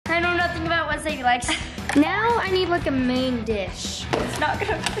doesn't say he likes. Now I need like a main dish. It's not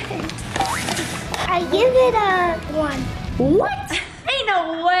gonna fit. I give it a 1. What? Ain't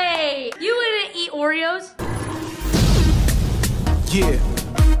no way. You wouldn't eat Oreos? Yeah.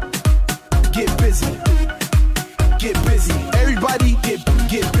 Get busy. Get busy. Everybody get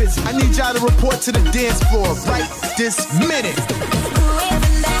busy. I need y'all to report to the dance floor right this minute.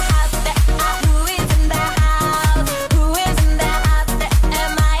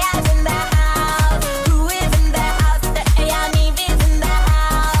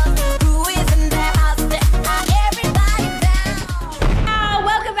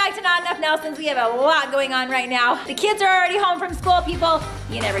 Since we have a lot going on right now. The kids are already home from school, people.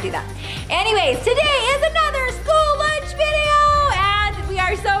 You never do that. Anyways, today is another school lunch video, and we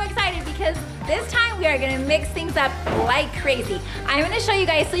are so excited because this time we are gonna mix things up like crazy. I'm gonna show you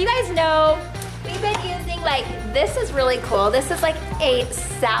guys, so you guys know we've been using like, this is really cool. This is like a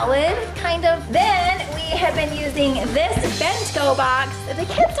salad kind of. Then we have been using this bento box. The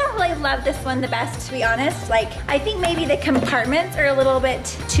kids don't really love this one the best, to be honest. Like, I think maybe the compartments are a little bit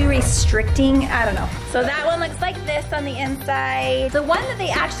too restricting. I don't know. So that one looks like this on the inside. The one that they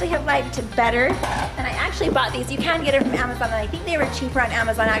actually have liked better, and I actually bought these. You can get them from Amazon, and I think they were cheaper on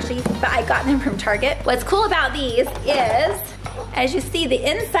Amazon actually, but I got them from Target. What's cool about these is, as you see, the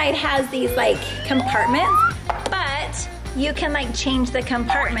inside has these like compartments, but you can like change the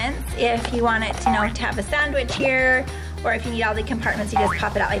compartments if you want it to, you know, to have a sandwich here, or if you need all the compartments, you just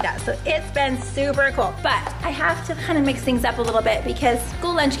pop it out like that. So it's been super cool, but I have to kind of mix things up a little bit because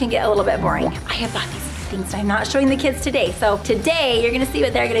school lunch can get a little bit boring. I have bought these things I'm not showing the kids today. So today you're gonna see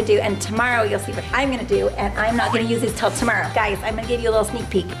what they're gonna do, and tomorrow you'll see what I'm gonna do, and I'm not gonna use these till tomorrow. Guys, I'm gonna give you a little sneak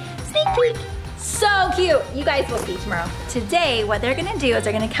peek. Sneak peek. So cute. You guys will see tomorrow. Today, what they're gonna do is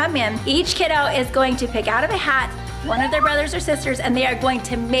they're gonna come in. Each kiddo is going to pick out of a hat one of their brothers or sisters, and they are going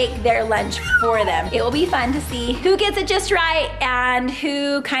to make their lunch for them. It will be fun to see who gets it just right and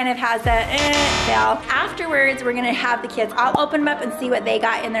who kind of has a fail. Afterwards, we're gonna have the kids all open them up and see what they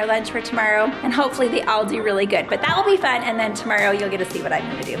got in their lunch for tomorrow, and hopefully they all do really good. But that will be fun, and then tomorrow you'll get to see what I'm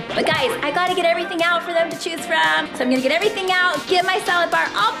gonna do. But guys, I gotta get everything out for them to choose from. So I'm gonna get everything out, get my salad bar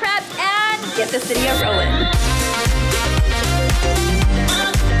all prepped, and get this video rolling.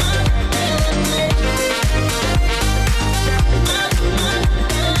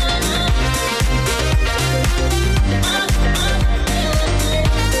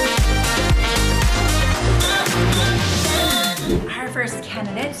 First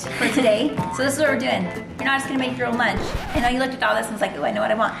candidate for today. So this is what we're doing. You're not just gonna make your own lunch. I know you looked at all this and was like, oh, I know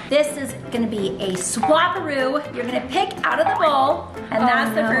what I want. This is gonna be a swap-a-roo. You're gonna pick out of the bowl, and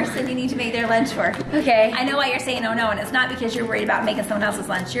that's the person you need to make their lunch for. Okay. I know why you're saying oh no, and it's not because you're worried about making someone else's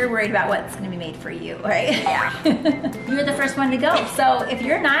lunch. You're worried about what's gonna be made for you, right? Yeah. You're the first one to go. So if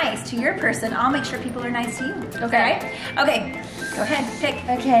you're nice to your person, I'll make sure people are nice to you. Okay. Okay, go ahead, pick.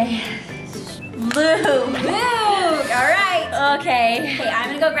 Okay. Luke, all right. Okay, I'm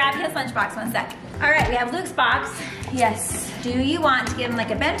gonna go grab his lunchbox, 1 sec. All right, we have Luke's box. Yes. Do you want to give him like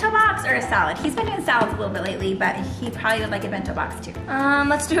a bento box or a salad? He's been doing salads a little bit lately, but he probably would like a bento box too.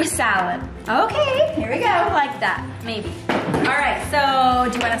 Let's do a salad. Okay, here we go. I like that, maybe. All right, so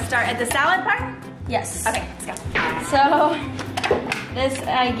do you wanna start at the salad part? Yes. Okay, let's go. So, this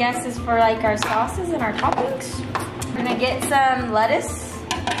I guess is for like our sauces and our toppings. We're gonna get some lettuce.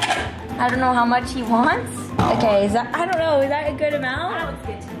 I don't know how much he wants. Okay, is that, I don't know, is that a good amount? That looks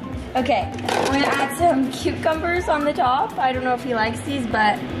good to me. Okay, we're gonna add some cucumbers on the top. I don't know if he likes these,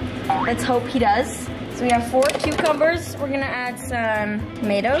 but let's hope he does. So we have 4 cucumbers. We're gonna add some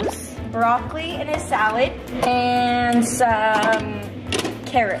tomatoes, broccoli in his salad, and some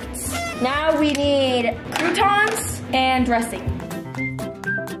carrots. Now we need croutons and dressing.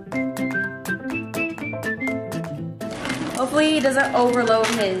 Hopefully he doesn't overload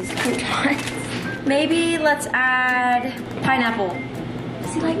his croutons. Maybe let's add pineapple.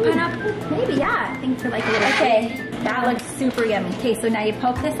 Does he like pineapple? Maybe, yeah. I think for like a little Okay. That looks super yummy. Okay, so now you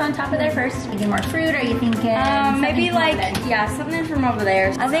poke this on top of there first. You thinking more fruit, or are you thinking maybe something like, from over there? yeah, something from over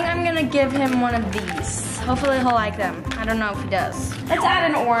there. I think I'm gonna give him one of these. Hopefully he'll like them. I don't know if he does. Let's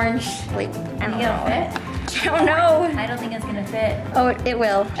add an orange. Wait, I don't know. Fit? I don't know. I don't think it's gonna fit. Oh, it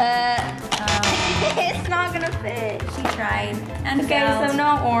will. It's not gonna fit. She tried and Okay, failed. so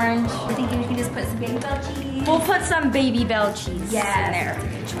no orange. I think you can just put some Baby Bell cheese. We'll put some Baby Bell cheese in there. That's a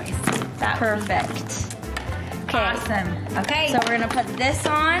good choice. That Perfect. Okay. Awesome. Okay. So we're gonna put this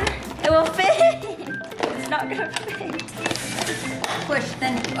on. It will fit. It's not gonna fit. push,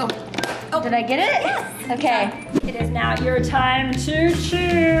 then, oh. Did I get it? Yes. Okay. It is now your time to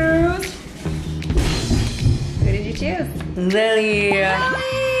choose. Who did you choose? Lily.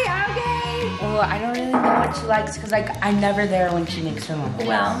 Lily, okay. I don't really know what she likes because like I'm never there when she makes her lunch.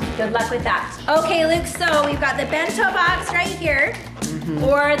 Well, good luck with that. Okay, Luke, so we've got the bento box right here,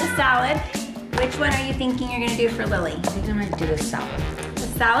 or the salad. Which one are you thinking you're gonna do for Lily? I think I might do the salad. The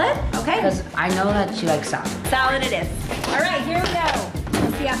salad? Okay. Because I know that she likes salad. Salad it is. All right, here we go.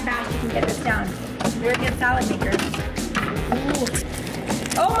 Let's see how fast you can get this down. You're a good salad maker. Ooh.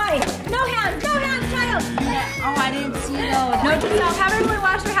 Oh my, no hands, child. Oh, I didn't see those. Note to self, have everyone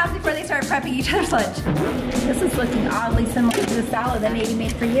wash their hands before they start prepping each other's lunch. This is looking oddly similar to the salad that Maybe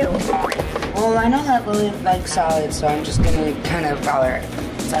made for you. Well, I know that Lily likes salad, so I'm just gonna kind of follow her.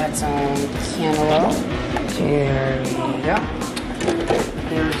 Let's add some cantaloupe. There we go.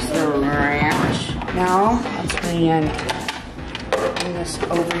 There's the ranch. Now, let's bring this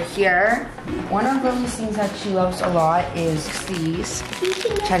over here. One of Lily's things that she loves a lot is these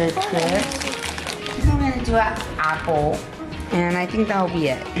cheddar crisps. I'm gonna do an apple, and I think that'll be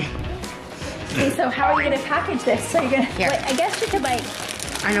it. Okay, so how are you gonna package this? So you're gonna, Here. wait, I guess you could like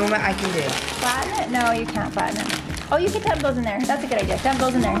I know what I can do. flatten it? No, you can't flatten it. Oh, you can dump those in there. That's a good idea. Dump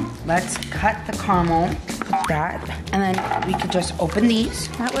those in there. Let's cut the caramel, put that, and then we could just open these.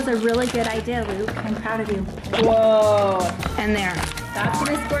 That was a really good idea, Luke. I'm proud of you. Whoa! And there. That's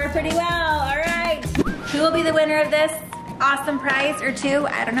gonna score pretty well. All right. Who will be the winner of this awesome prize or two?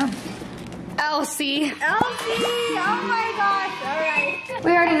 I don't know. Elsie. Elsie! Oh my gosh! All right.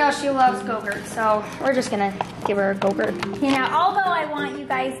 We already know she loves Go-Gurt, so we're just gonna give her a Go-Gurt. Okay, now although I want you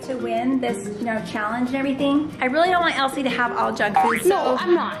guys to win this, challenge and everything, I really don't want Elsie to have all junk food. So No,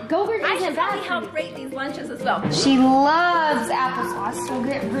 I'm not. Go-Gurt I isn't should bad probably for help you. rate these lunches as well. She loves applesauce, so we'll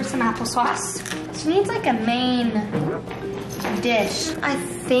get her some applesauce. She needs like a main dish. I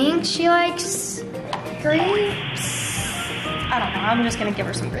think she likes grapes. I don't know, I'm just gonna give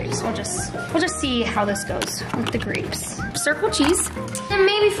her some grapes. We'll just see how this goes with the grapes. Circle cheese. And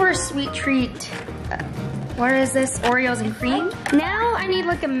maybe for a sweet treat, what is this, Oreos and cream? Now I need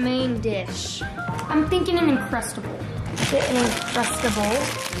like a main dish. I'm thinking an Uncrustable. Get an Uncrustable.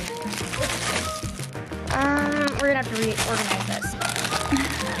 We're gonna have to reorganize this.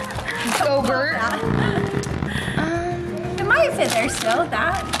 Go-Gurt. It might fit there still,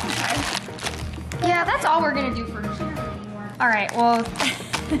 that. Yeah, that's all we're gonna do for her. All right, well,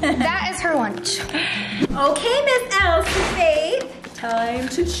 that is her lunch. Okay, Miss Elsie Faith. Time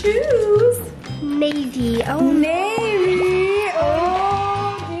to choose. Navy. Oh, Navy.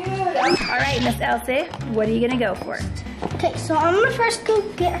 Oh, dude. All right, Miss Elsie, what are you gonna go for? okay. So I'm gonna first go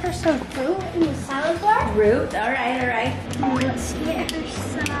get her some fruit in the salad bar. Root. All right, all right. Let's get her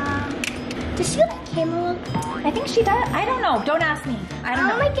some. Does she like cantaloupe? I think she does. I don't know. Don't ask me. I don't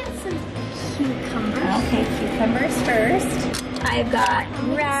I'm know. gonna get some cucumbers. Okay, cucumbers first. I've got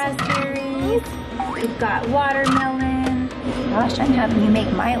raspberries. We've got watermelon. Gosh, I'm having you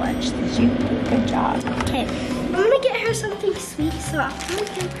make my lunch this year. Good job. Okay, I'm gonna get her something sweet, so I'm gonna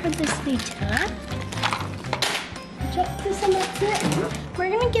give her this Nutella. Check this and that's it. We're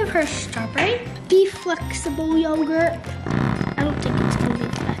gonna give her strawberry. Be flexible yogurt. I don't think it's gonna be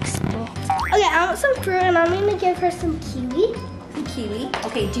flexible. Okay, I want some fruit and I'm gonna give her some kiwi. Kiwi.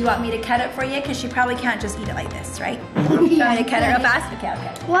 Okay, do you want me to cut it for you? Because she probably can't just eat it like this, right? You want me to cut it real fast? Okay,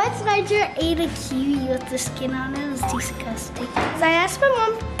 okay. Once Niger ate a kiwi with the skin on it, it was disgusting. So I asked my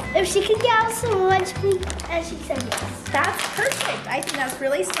mom if she could get out some lunch meat, and she said yes. That's perfect. I think that's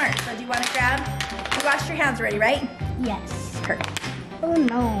really smart. So do you want to grab? You washed your hands already, right? Yes. Perfect. Oh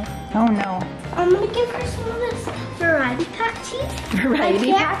no. Oh no. I'm gonna give her some of this variety pack cheese.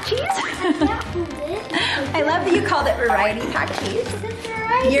 Variety pack cheese? I can't hold it. I love that you called it variety pack cheese. It says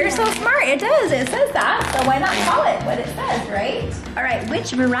variety. You're so smart. It does. It says that. So why not call it what it says, right? All right.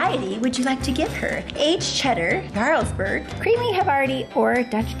 Which variety would you like to give her? Aged cheddar, Jarlsberg, creamy Havarti, or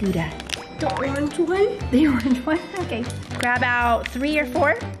Dutch Gouda? The orange one. The orange one? Okay. Grab out 3 or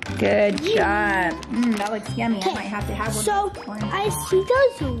 4. Good job. That looks yummy. I might have to have one. So of those orange. I see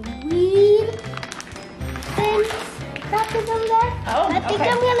those weed things back of them there. Oh, I think okay.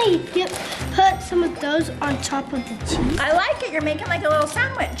 I'm gonna put some of those on top of the cheese. I like it. You're making like a little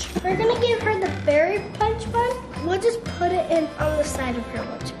sandwich. We're gonna give her the berry punch one. We'll just put it in on the side of her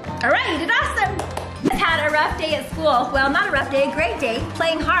lunch box. All right, you did awesome. Just had a rough day at school. Well, not a rough day, a great day.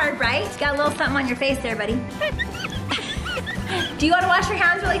 Playing hard, right? Got a little something on your face there, buddy. Do you want to wash your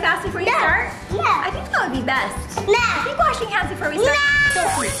hands really fast before you start? Yeah. I think that would be best. Nah. I think washing hands before we start. No. Go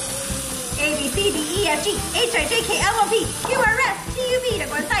for it. A, B, C, D, E, F, G, H, I, J, K, L, M, P, Q, R, S, T, U, V. Now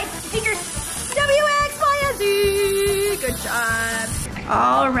go inside. Fingers. W, X, Y, and Z. Good job.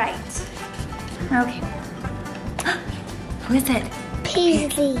 All right. Okay. Who is it?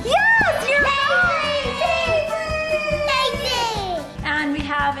 Paisley. Yes, you're right. Paisley. And we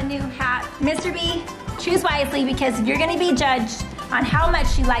have a new hat. Mr. B, choose wisely because you're gonna be judged on how much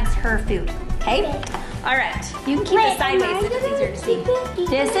she likes her food, okay? All right, you can keep it sideways if it's easier to see.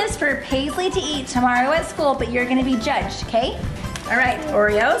 This is for Paisley to eat tomorrow at school, but you're gonna be judged, okay? All right,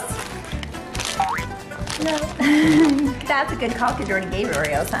 Oreos. No. That's a good call because you already gave her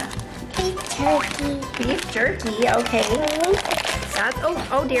Oreos, huh? Beef jerky. Beef jerky, okay. That's,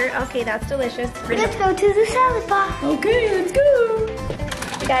 oh dear, okay, that's delicious. Let's go to the salad bar. Okay, let's go.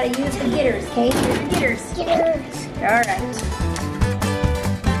 You gotta use the getters, okay? Use the getters. Getters. All right.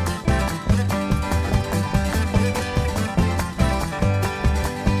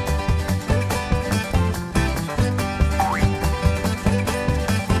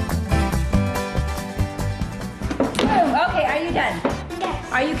 Okay, are you done?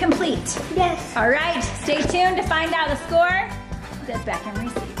 Yes. Are you complete? Yes. All right, stay tuned to find out the score. That's back in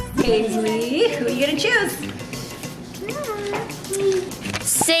receipts. Paisley, who are you gonna choose?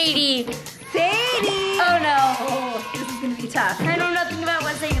 Sadie. Sadie! Oh no. Oh, this is gonna be tough. I know nothing about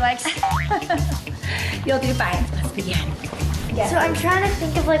what Sadie likes. You'll do fine. Let's begin. So I'm trying to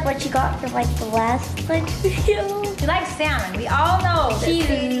think of like what you got for like the last like video. She likes salmon. We all know that She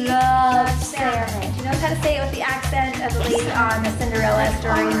Sadie loves salmon. She knows how to say it with the accent of the lady on the Cinderella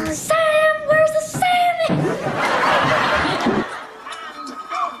story. Sam, where's the salmon?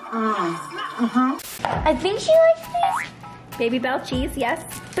 I think she likes these Baby Bell cheese, yes.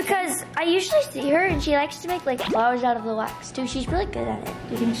 because I usually see her and she likes to make like flowers out of the wax too. She's really good at it.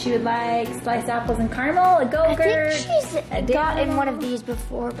 Do you think she would like sliced apples and caramel, a I Go-Gurt? think she's gotten one of these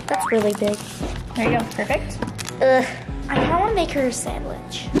before, but that's really big. There you go, perfect. Ugh. I kind of want to make her a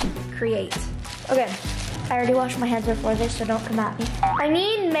sandwich. Create. Okay. I already washed my hands before this, so don't come at me. I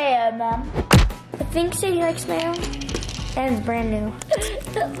need mayo, Mom. I think Sadie likes mayo. And it's brand new.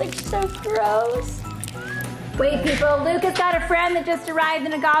 That looks so gross. Wait, people, Luke has got a friend that just arrived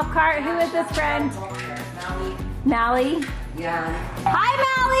in a golf cart. Who is this friend? Mally. Yeah. Hi,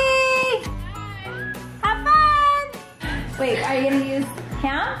 Mally! Have fun! Wait, are you gonna use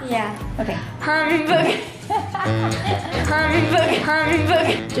ham? Yeah. Okay. Hamburger.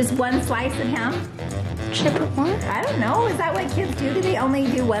 Hamburger. Just one slice of ham? Should I put one? I don't know. Is that what kids do? Do they only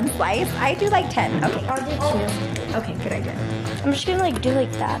do one slice? I do like 10. Okay. I'll do two. Okay, good idea. I'm just gonna like do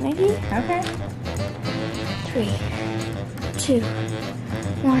like that maybe. Okay. 3, 2,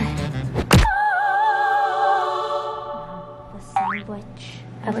 1. The sandwich.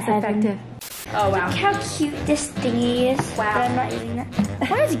 That was effective. Oh, wow. Look how cute this thingy is. Wow. But I'm not using that.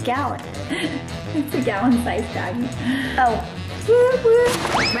 What is a gallon? It's a gallon size bag. Oh.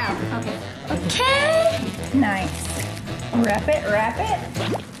 Wow, okay. Okay. Nice. Wrap it, wrap it.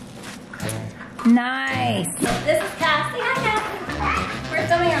 Nice. This is Cassie. Hi, Cassie. We're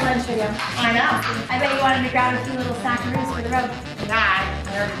filming our lunch video. I know. I bet you wanted to grab a few little snackaroos for the road. Nah,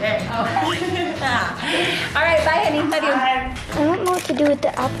 every day. Oh. All right, bye, honey. Love you. I don't know what to do with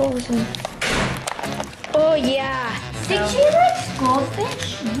the apples and. Oh yeah. Did she like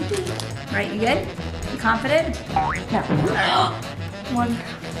goldfish? Right, you good? You confident? No. One.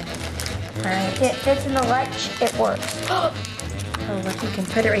 All right. It fits in the lunch. It works. Oh, look, you can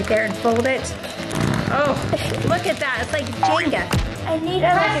put it right there and fold it. Oh, look at that. It's like Jenga. I need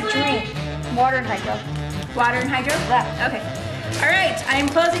like a drink. Water and hydro. Water and hydro? Yeah. Okay. All right, I'm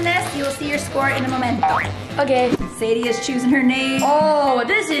closing this. You will see your score in a moment. Okay. Sadie is choosing her name. Oh,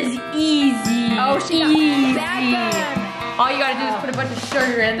 this is easy. Oh, she got back. All you gotta do is put a bunch of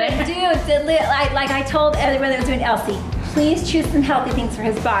sugar in there. Dude, like I told everyone that was doing Elsie, please choose some healthy things for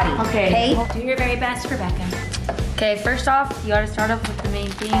his body. Okay. Do your very best for Beckham. Okay, first off, you gotta start off with the main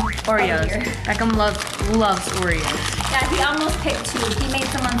thing, Oreos. dear. Beckham loves Oreos. Yeah, he almost picked 2. He made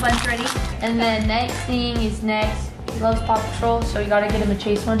someone's lunch ready. And then next thing is next. He loves Paw Patrol, so you gotta get him a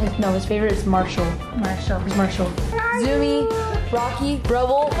chase one. His favorite is Marshall. Marshall. He's Marshall. Zoomy, Rocky,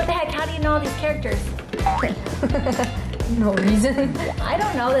 Rubble. What the heck? How do you know all these characters? No reason. I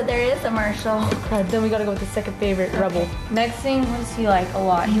don't know that there is a Marshall. Then we gotta go with the second favorite, Rebel. Next thing, what does he like a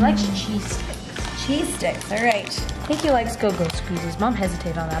lot? He likes cheese sticks. Cheese sticks, all right. I think he likes Go-Go squeezes. Mom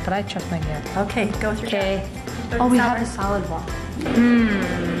hesitated on that, but I trust my gut. Okay, go through Okay. that. Oh, we have the salad bar.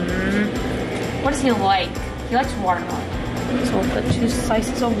 What does he like? He likes watermelon. So we'll put 2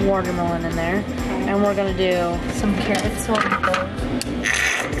 slices of watermelon in there. And we're gonna do some carrots on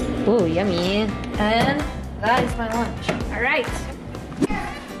those. Ooh, yummy. And that is my lunch. All right.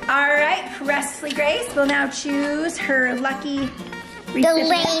 All right, Presley Grace will now choose her lucky recipient.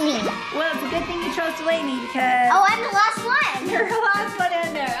 Delaney. Well, it's a good thing you chose Delaney because Oh, I'm the last one. you're the last one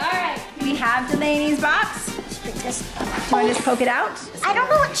in there. All right. We have Delaney's box. This. Want to just poke it out? I don't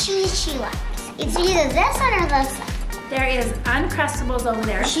know what cheese she likes. It's either this one or this one. There is Uncrustables over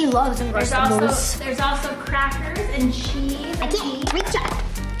there. She loves Uncrustables. There's also crackers and cheese. I can't reach up.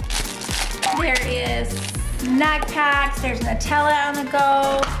 There is snack packs. There's Nutella on the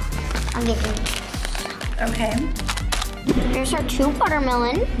go. I'm getting. Okay. There's our 2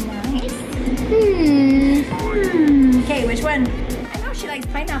 watermelon. Nice. Okay, which one? I know she likes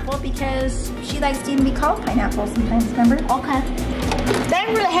pineapple because she likes to even be called pineapple sometimes, remember? Okay. Then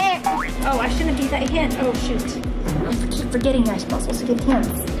for the hair. Oh, I shouldn't have gave that a hint. Oh, shoot. I keep forgetting you're supposed to give hints.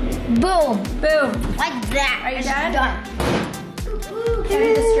 Boom. Boom. Like that. Are you It's done? done. Kind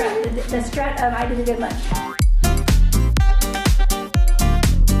of the strut of I did a good lunch.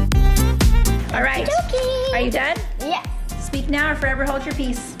 All right. Okey-dokey. Are you done? Yes. Speak now or forever hold your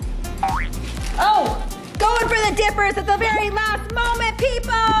peace. Oh, going for the dippers at the very last moment,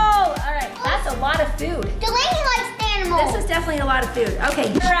 people. All right, that's a lot of food. Delaney likes animals. This is definitely a lot of food.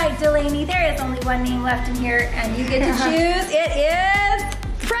 Okay, all right, Delaney, there is only one name left in here, and you get to choose. It is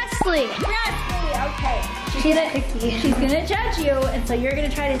Presley. Presley. Okay. She's gonna judge you, and so you're gonna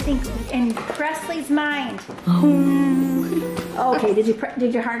try to think in Presley's mind. Okay,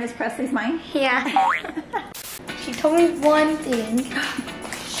 did you harness Presley's mind? Yeah. She told me one thing.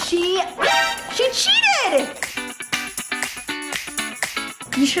 She cheated!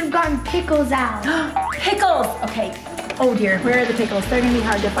 You should have gotten pickles out. Pickles! Okay. Oh dear, where are the pickles? They're gonna be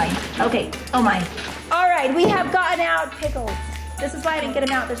hard to find. Okay, oh my. All right, we have gotten out pickles. This is why I didn't get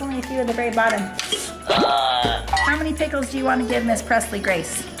them out. There's only a few at the very bottom. How many pickles do you want to give Miss Presley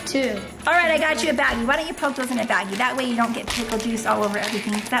Grace? 2. All right, I got you a baggie. Why don't you poke those in a baggie? That way you don't get pickle juice all over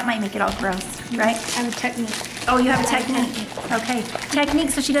everything. That might make it all gross, right? I have a technique. Oh, you have a technique. Okay, technique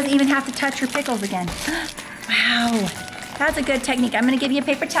so she doesn't even have to touch her pickles again. Wow, that's a good technique. I'm gonna give you a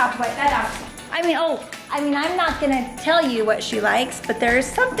paper towel to wipe that out. I'm not gonna tell you what she likes, but there's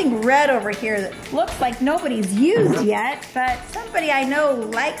something red over here that looks like nobody's used yet, but somebody I know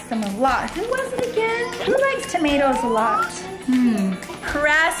likes them a lot. Who was it again? Who likes tomatoes a lot?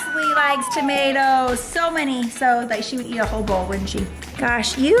 Presley likes tomatoes, so many, so like she would eat a whole bowl, wouldn't she?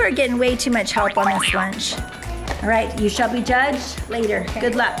 Gosh, you are getting way too much help on this lunch. All right, you shall be judged later.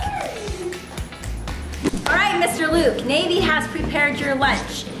 Good luck. All right, Mr. Luke, Navy has prepared your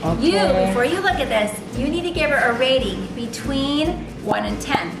lunch. Okay. Before you look at this, you need to give her a rating between 1 and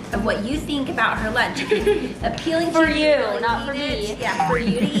 10 of what you think about her lunch. Appealing For to you, really not for eat me. it. Yeah, for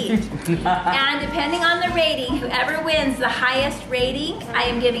you to eat. And depending on the rating, whoever wins the highest rating, I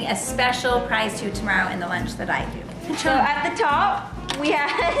am giving a special prize to tomorrow in the lunch that I do. So at the top, we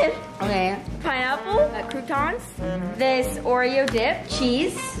have Okay. pineapple, croutons, this Oreo dip,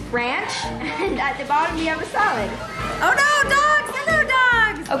 cheese, ranch, and at the bottom we have a salad. Oh no, dogs! Hello,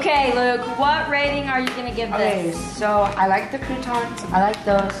 dogs! Okay, Luke, what rating are you gonna give Okay, this? so I like the croutons. I like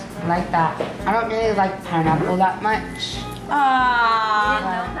those. I like that. I don't really like pineapple that much. I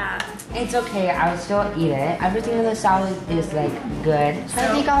didn't know that. It's okay. I'll still eat it. Everything in the salad is like good. So I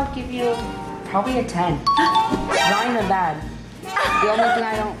think I'll give you probably a 10. Not even bad. The only thing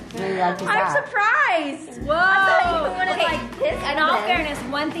I don't really like is I'm that. surprised! Whoa! you wanted Okay, like this in all then. fairness,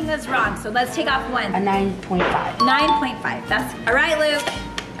 one thing was wrong, so let's take off one. A 9.5. 9.5. That's all right, Luke.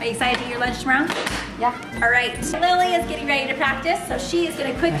 Are you excited to eat your lunch tomorrow? Yeah. All right. Lily is getting ready to practice, so she is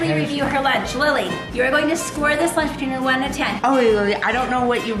going to quickly review her lunch. Lily, you are going to score this lunch between a 1 and 10. Oh, wait, Lily, I don't know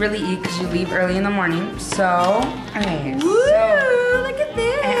what you really eat because you leave early in the morning. So, okay. Woo! So, Look at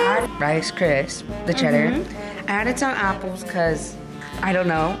this. I added Rice Crisp, the cheddar. I added some apples because, I don't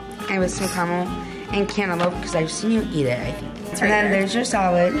know, and with some caramel and cantaloupe because I've seen you eat it, I think. It's And right then there. there's your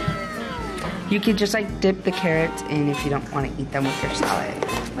salad. You could just like dip the carrots in if you don't want to eat them with your salad.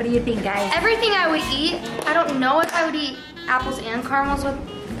 What do you think, guys? Everything I would eat, I don't know if I would eat apples and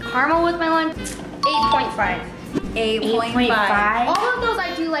caramel with my lunch. 8.5. 8.5. All of those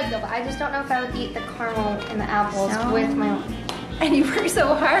I do like though, but I just don't know if I would eat the caramel and the apples No. with my lunch. And you worked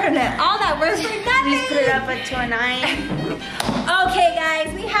so hard on it. All that work for nothing. Just put it up to a 9. Okay,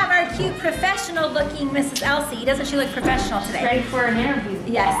 guys, we have our cute professional-looking Mrs. Elsie. Doesn't she look professional today? Ready for an interview.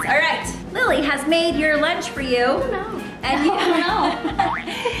 Yes. All right. Lily has made your lunch for you. Oh no. And you, no.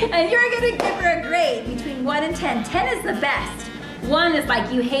 and you're gonna give her a grade between 1 and 10. 10 is the best. 1 is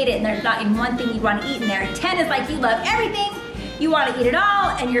like you hate it and there's not even one thing you want to eat in there. 10 is like you love everything, you want to eat it all,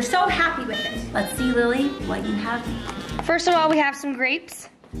 and you're so happy with it. Let's see, Lily, what you have. First of all, we have some grapes.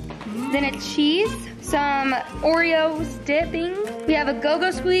 Then a cheese, some Oreos dipping. We have a go-go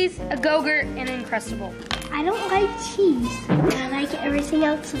squeeze, a Go-Gurt, and an Uncrustable. I don't like cheese. I like everything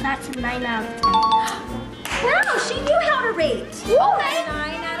else, so that's a 9 out of 10. Wow, she knew how to rate. Okay.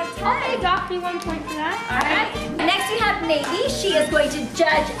 9 out of 10. Okay, dock me 1 point for that. All right. Next we have Navy. She is going to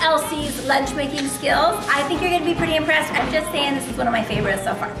judge Elsie's lunch making skills. I think you're going to be pretty impressed. I'm just saying this is one of my favorites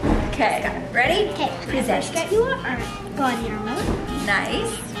so far. Okay, ready? Okay, present. get you a body armor.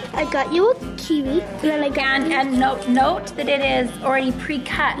 Nice. I got you a kiwi, and then I got And note that it is already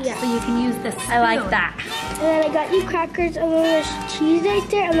pre-cut, Yeah. so you can use this. I like that. And then I got you crackers, and then there's cheese right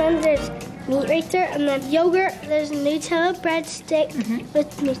there, and then there's meat right there, and then yogurt. There's Nutella breadstick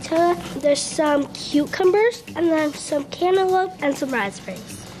with Nutella. There's some cucumbers, and then some cantaloupe, and some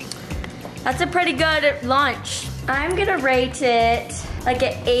raspberries. That's a pretty good lunch. I'm gonna rate it like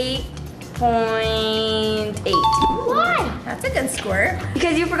an 8.8. Why? That's a good score.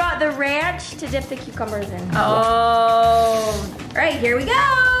 Because you forgot the ranch to dip the cucumbers in. Oh. All right, here we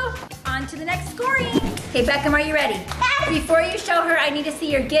go. On to the next scoring. Okay, Beckham, are you ready? Before you show her, I need to see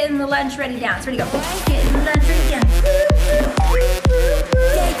your getting the lunch ready dance. Ready, go. Getting the lunch ready dance.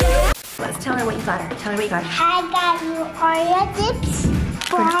 Let's tell her what you got her. Tell her what you got her. I got you Oreo dips,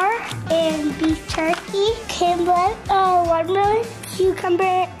 bar, and beef jerky, Kimberly, watermelon,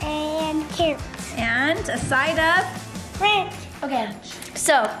 cucumber, and carrots. And a side of Ranch. Okay,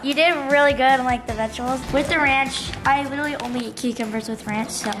 so you did really good on like the vegetables. With the ranch, I literally only eat cucumbers with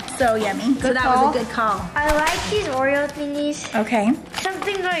ranch, so. so yummy. So that was a good call. I like these Oreo thingies. Okay.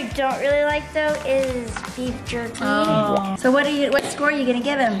 Something that I don't really like though is beef jerky. Oh. So what score are you gonna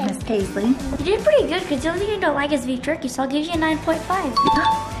give him, Miss Paisley? You did pretty good because the only thing I don't like is beef jerky, so I'll give you a 9.5.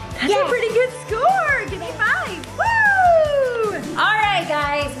 That's a pretty good score. Give me 5. Woo! All right,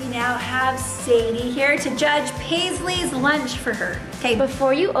 guys. We now have Sadie here to judge Paisley's lunch for her. Okay.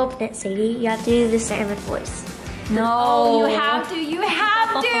 Before you open it, Sadie, you have to do the Salmon voice. No. You have to. You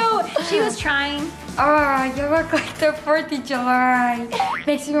have to. She was trying. Oh, you look like the 4th of July.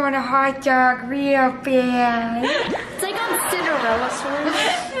 Makes me want a hot dog real bad. It's like on Cinderella story.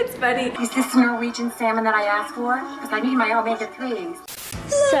 It's funny. Is this the Norwegian salmon that I asked for? Because I need my omega-3s.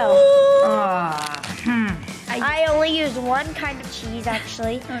 So, I I only used one kind of cheese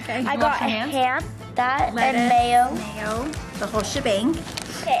actually. Okay. I You got wash your hands? ham, that, Lettuce, and mayo. Mayo. The whole shebang.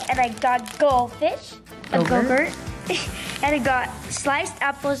 Okay, and I got goldfish, a gogurt, and I got sliced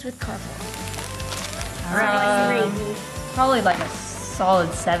apples with caramel. Probably like a solid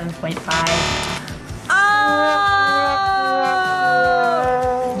 7.5. Oh!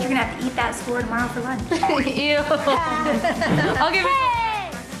 You're gonna have to eat that score tomorrow for lunch. Ew. I'll give it.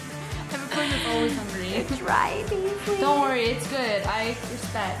 I'm a person that's always hungry. Try, Paisley. Don't worry, it's good. I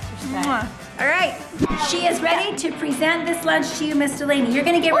respect. All right, she is ready to present this lunch to you, Miss Delaney. You're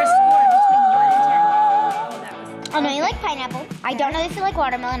gonna give her a score between 1 and 10. I know you like pineapple. I don't know if you like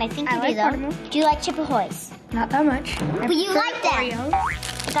watermelon. I think you do though. Do you like Chip Ahoy's? Not that much. But you like them.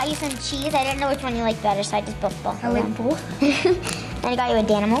 I got you some cheese. I didn't know which one you liked better, so I just built both. I like both. And I got you a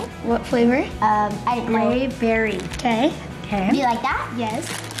Danimal. What flavor? I didn't know. Gray berry. Okay. Do you like that? Yes.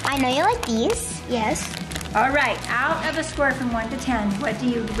 I know you like these. Yes. All right, out of a score from 1 to 10, what do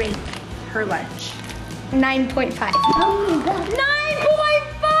you rate her lunch? 9.5. 9.5!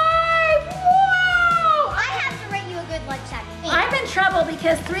 Whoa! I have to rate you a good lunch at me. I'm in trouble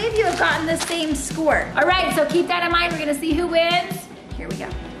because 3 of you have gotten the same score. All right, so keep that in mind. We're gonna see who wins. Here we go.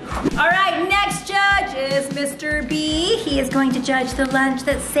 All right, next judge is Mr. B. He is going to judge the lunch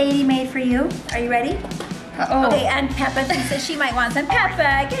that Sadie made for you. Are you ready? Okay, and Peppa thinks that she might want some.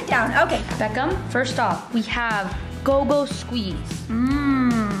 Peppa, get down. Okay. Beckham, first off, we have Go-Go Squeeze.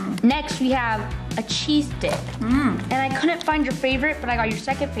 Next, we have a cheese dip. And I couldn't find your favorite, but I got your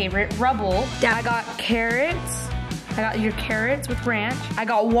second favorite, Rubble. I got carrots. I got your carrots with ranch. I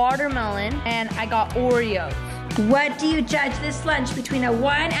got watermelon, and I got Oreos. What do you judge this lunch between a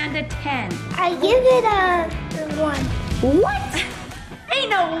 1 and a 10? I give it a 1. What? Ain't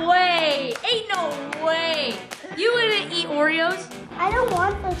no way. Ain't no way. You wouldn't eat Oreos? I don't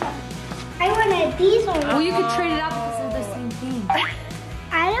want those. I wanted these ones. Well, you could trade it out because they're the same thing.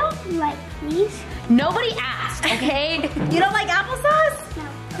 I don't like these. Nobody asked, okay? You don't like applesauce? No.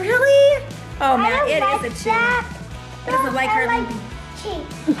 Really? Oh I man, don't it like is a 2. that. Doesn't like her. I like cheese.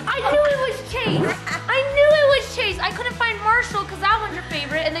 I knew it was Chase. I knew it was Chase. I couldn't find Marshall because that one's your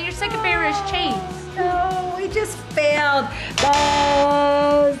favorite, and then your second favorite is Chase. No, we just failed.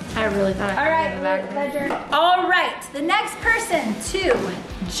 Balls. I really thought All right, all right. The next person to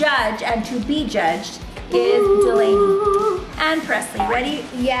judge and to be judged is Delaney and Presley. Ready?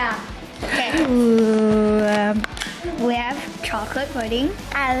 Yeah. Okay. We have chocolate pudding.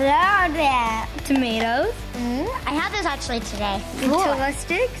 I love that. Tomatoes. I had those actually today. Nutella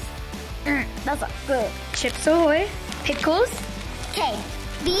sticks. Those are good. Chips Ahoy. Pickles. Okay.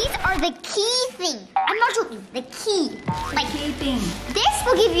 These are the key thing. I'm not joking. The key. Like Key thing. this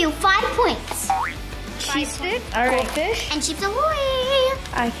will give you 5 points. Cheese stick. All right. Fish. And Chips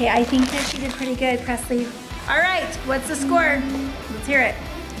Ahoy! Okay, I think that she did pretty good, Presley. All right, what's the score? Let's hear it.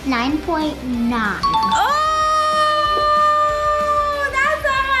 9.9. Oh, that's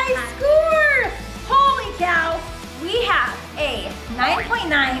a high score! Holy cow! We have a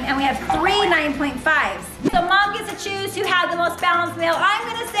 9.9 and we have 3 9.5s. So Mom gets to choose who had the most balanced meal. I'm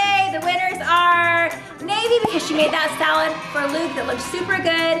gonna say the winners are Navy because she made that salad for Luke that looked super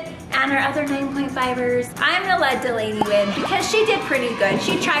good, and her other 9.5ers. I'm gonna let Delaney win because she did pretty good.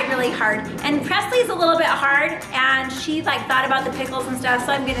 She tried really hard, and Presley's a little bit hard, and she like thought about the pickles and stuff.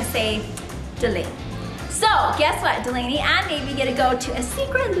 So I'm gonna say Delaney. So guess what? Delaney and Navy get to go to a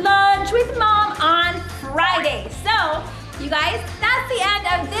secret lunch with Mom on Friday. So you guys, that's the end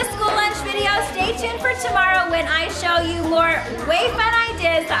of this school lunch video. Stay tuned for tomorrow when I show you more way fun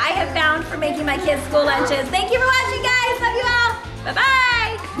ideas that I have found for making my kids' school lunches. Thank you for watching, guys. Love you all. Bye-bye.